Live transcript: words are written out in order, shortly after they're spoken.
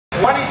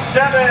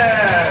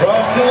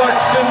From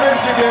Biloxton,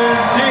 Michigan,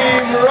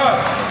 Team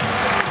Rush.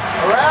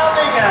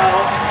 Rounding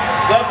out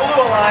the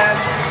Blue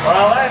Alliance, or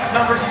Alliance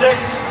number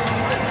 6,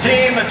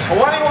 Team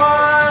 21.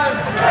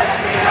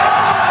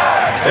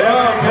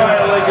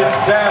 Fire-Legged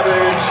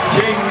Savage,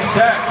 King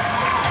Tech.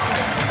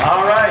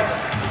 All right,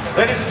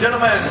 ladies and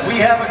gentlemen, we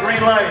have a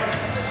green light.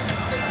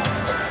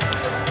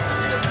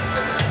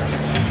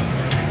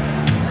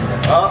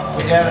 Oh,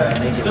 we gotta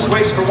just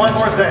wait for one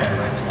more thing.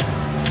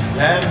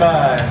 Stand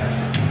by.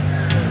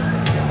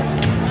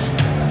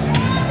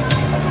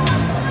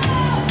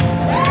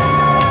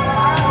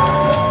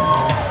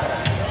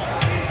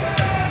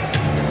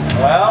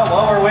 Well,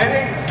 while we're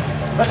waiting,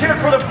 let's hear it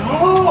for the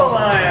Blue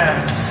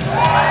Alliance.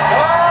 Come on,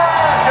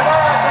 come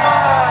on, come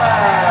on.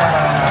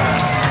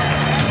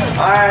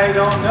 I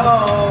don't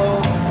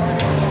know.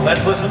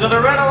 Let's listen to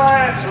the Red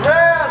Alliance.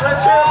 Red,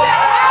 let's hear it.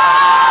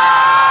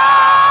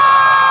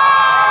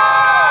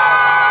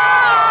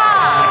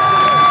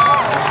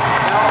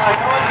 Now, I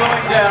know I'm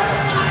going down,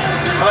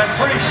 but I'm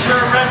pretty sure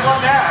Red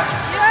won that.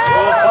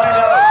 We'll find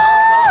out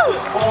about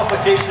this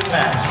qualification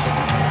match.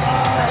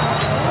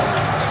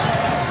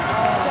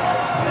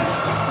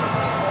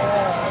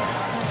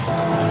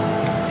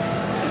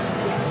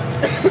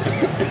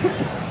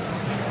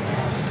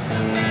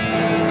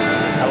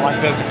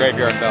 That's a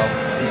graveyard bell.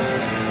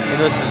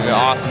 And this is an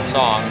awesome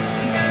song.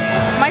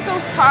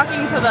 Michael's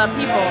talking to the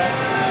people.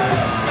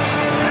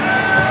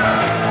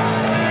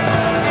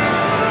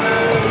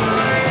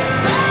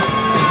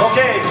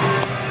 Okay.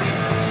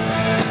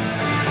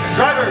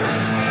 Drivers,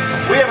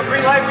 we have a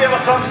green light, we have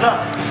a thumbs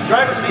up.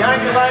 Drivers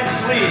behind your lines,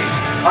 please.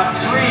 On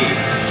 3,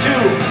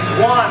 2,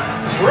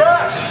 1,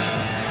 rush!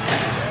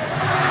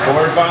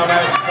 Quarterfinal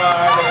match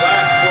 5, the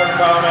last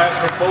quarterfinal match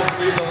for both of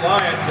these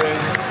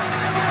alliances.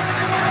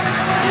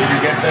 You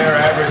get their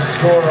average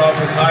score up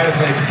as high as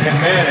they can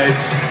manage.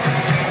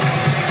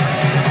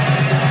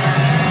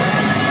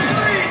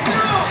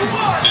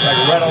 Looks like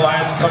Red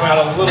Alliance come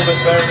out a little bit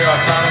better in the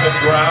autonomous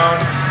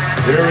round.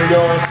 Here we go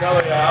in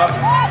Teleop.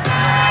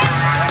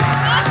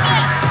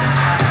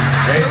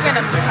 Hey, 60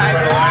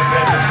 Red Alliance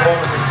had control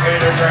of the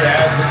container, trying to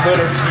add some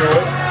glitter to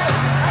it.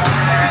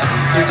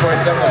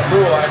 227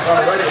 Blue Alliance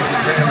already in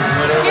container with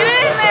glitter. Get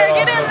in there,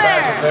 get in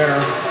there. Their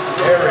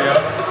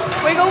area.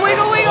 Wiggle,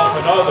 wiggle, wiggle.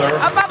 Another.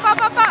 Up, up,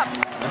 up, up, up.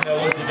 And they'll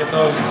look to get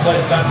those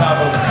placed on top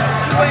of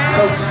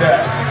tote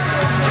stacks.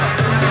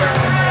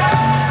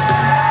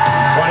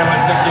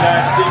 2169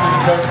 Steve with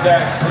the tote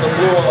stacks for the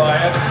Blue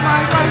Alliance.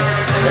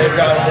 They've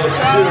got hold of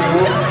 2.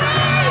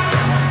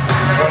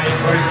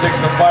 2846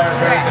 the Fire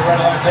Bears, the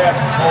Red Alliance have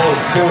hold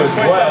of 2 as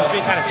well.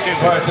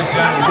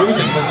 2169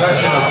 losing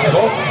possession of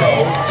both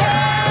totes.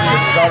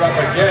 You start up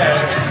again.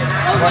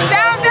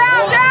 Down,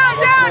 down, down,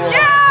 down,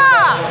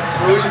 yeah!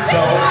 3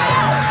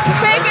 totes.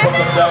 Put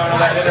them down on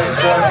that inner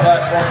scoring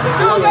platform for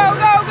Blue. Go,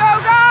 go,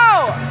 go,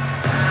 go!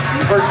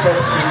 First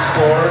toast to be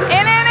scored.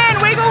 In,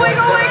 wiggle,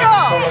 wiggle,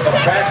 wiggle! So the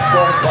back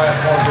scoring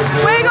platform for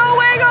Blue. Wiggle,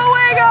 wiggle,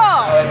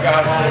 wiggle! They've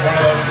got hold of one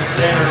of those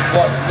containers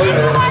plus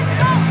glitter.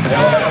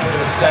 They'll head over to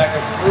the stack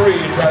of 3,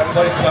 try to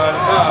place it on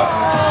top.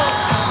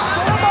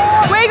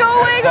 Wiggle,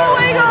 wiggle,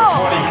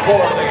 wiggle!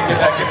 24, they can get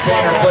that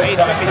container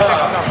placed on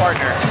top.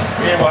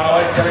 Meanwhile,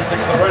 876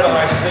 the Red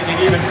Alliance thinking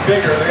even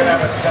bigger. They're going to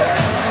have a stack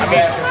of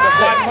 6.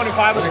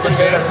 525 was a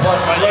container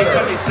plus glitter.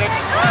 876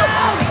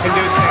 can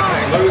do the same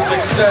thing. Blue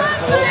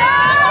successful.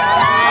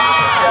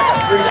 Stack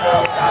of 3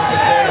 totes on the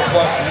container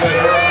plus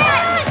glitter.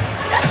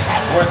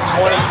 It's worth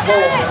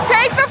 24.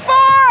 Take the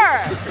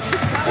 4!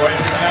 Waiting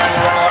for 9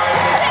 Red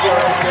Alliance to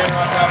score a container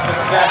on top of the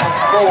stack of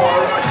 4.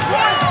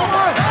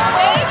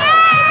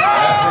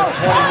 That's worth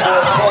 24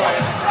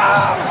 points.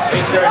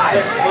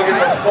 876 looking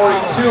for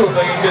 42 if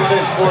they can get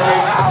this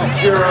formation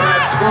secure on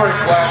that scoring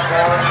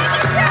platform.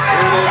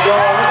 Here they go.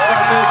 Looks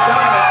like they've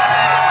done it.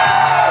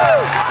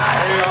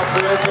 Hanging off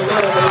the edge a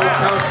little, but it'll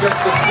count just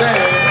the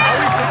same.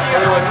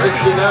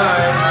 2169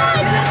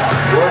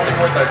 working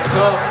with a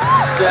tough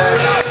stack.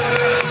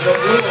 The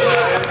Blue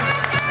Alliance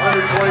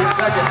under 20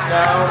 seconds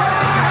now.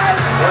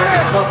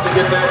 Working tough to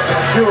get that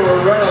secure.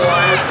 Red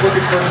Alliance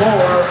looking for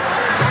more.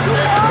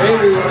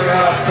 Maybe running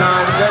out of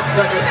time. 10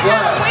 seconds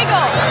left.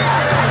 Wiggle!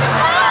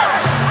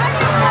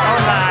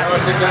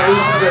 6 on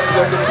each possession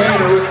of the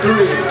container with 3,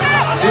 2,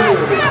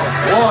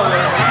 1.